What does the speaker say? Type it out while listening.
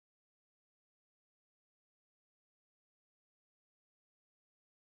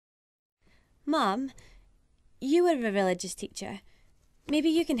Mum, you are a religious teacher. Maybe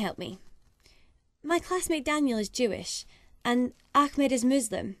you can help me. My classmate Daniel is Jewish, and Ahmed is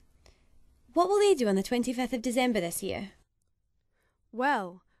Muslim. What will they do on the 25th of December this year?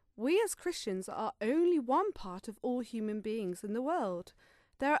 Well, we as Christians are only one part of all human beings in the world.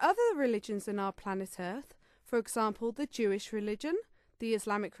 There are other religions in our planet Earth, for example, the Jewish religion, the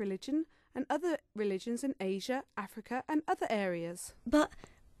Islamic religion, and other religions in Asia, Africa, and other areas. But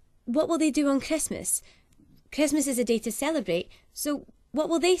what will they do on Christmas? Christmas is a day to celebrate, so what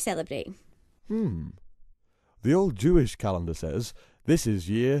will they celebrate? The old Jewish calendar says this is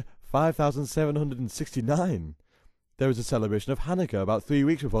year 5769. There is a celebration of Hanukkah about 3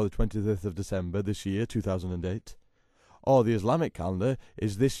 weeks before the 25th of December this year, 2008. Or the Islamic calendar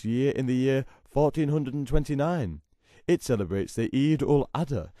is this year in the year 1429. It celebrates the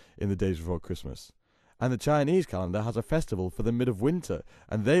Eid-ul-Adha in the days before Christmas. And the Chinese calendar has a festival for the mid of winter,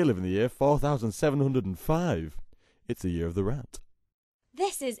 and they live in the year 4705. It's the year of the rat.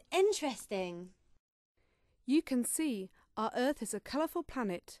 This is interesting. You can see our Earth is a colourful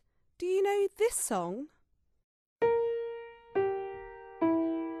planet. Do you know this song?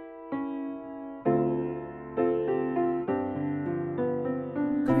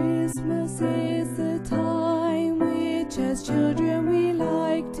 Christmas is the time which as children we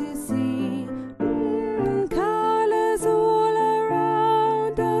like to see. Colours all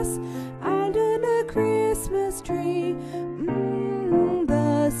around us and in a Christmas tree.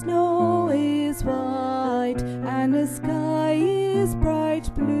 The snow is white and the sky is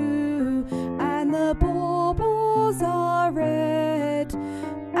bright blue, and the baubles are red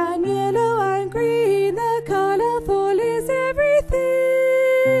and yellow and green. The colourful is everything.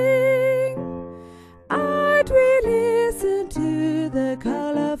 And we listen to the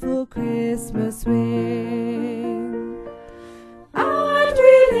colourful Christmas swing. And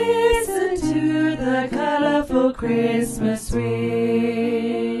we listen to the colourful Christmas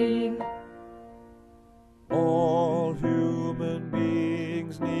swing. All human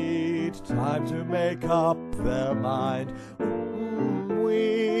beings need time to make up their mind.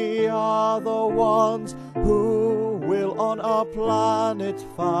 We are the ones who will on our planet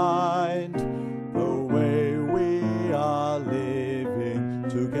find the way we are living.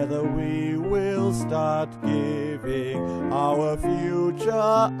 Together we will start giving our future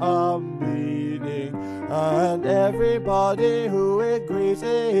a meaning, and everybody who agrees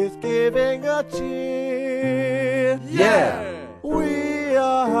is giving a cheer. Yeah! We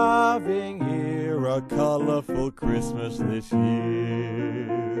are having here a colourful Christmas this year.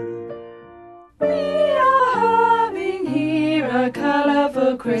 We are having here a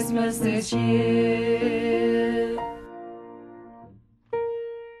colourful Christmas this year.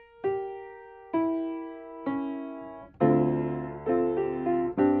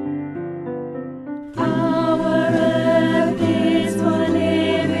 Our Earth is for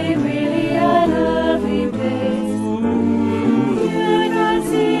living, really a lovely place. You can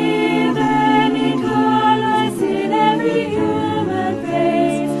see many colours in every human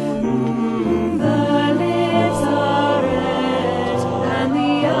face. The lips are red and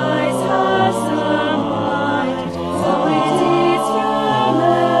the eyes have some white. So it is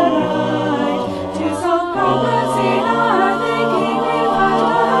human right to solve problems in our thinking with our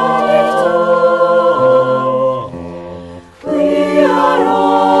attitude. We are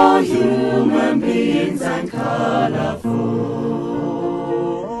all human beings and colourful.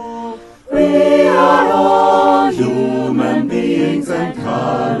 We are all human beings and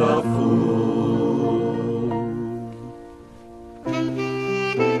colourful.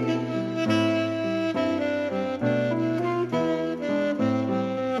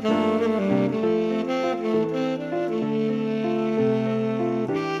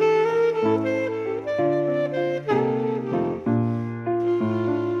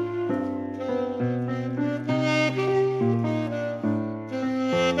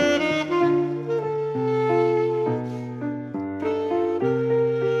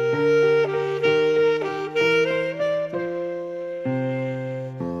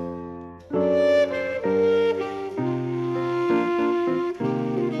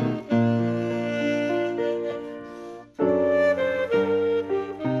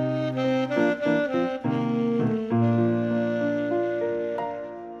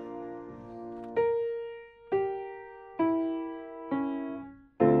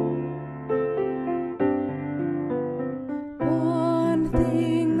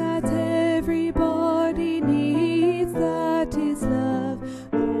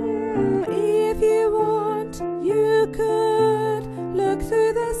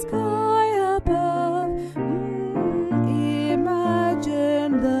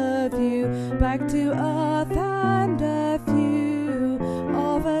 to earth, and a few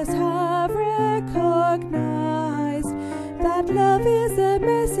of us have recognized that love is a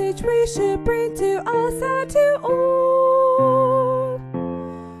message we should bring to us and to all.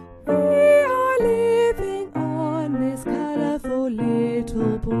 We are living on this colourful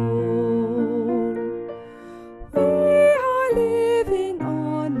little ball. We are living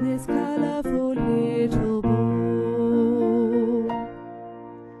on this colourful little ball.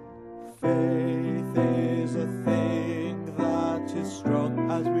 Faith is a thing that is strong,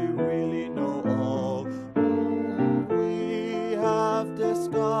 as we really know all. We have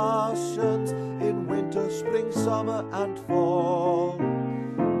discussions in winter, spring, summer and fall.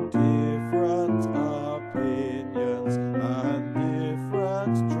 Different opinions and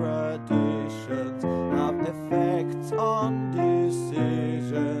different traditions have effects on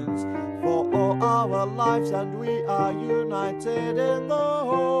decisions for all our lives, and we are united in the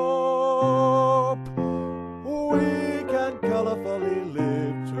hope we can colourfully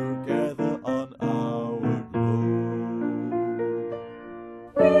live together on our globe.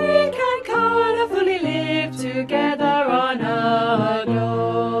 We can colourfully live together on our globe.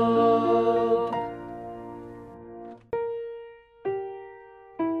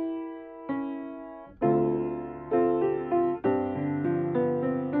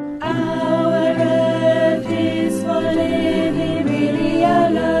 Our earth is for living, really a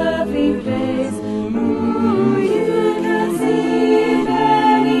lovely place. You can see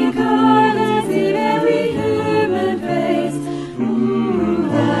many colours in every human face.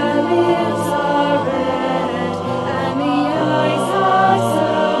 The lips are red and the eyes are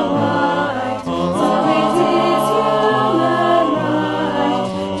so white. So it is human right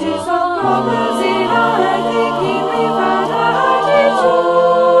to solve problems in our head, thinking we found our attitude.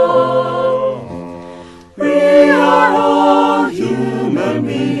 We are all human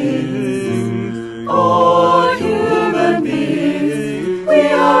beings, all human beings. We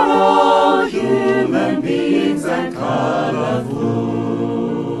are all human beings and colourful.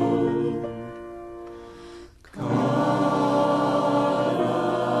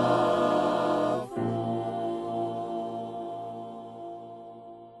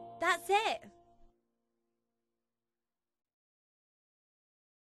 That's it.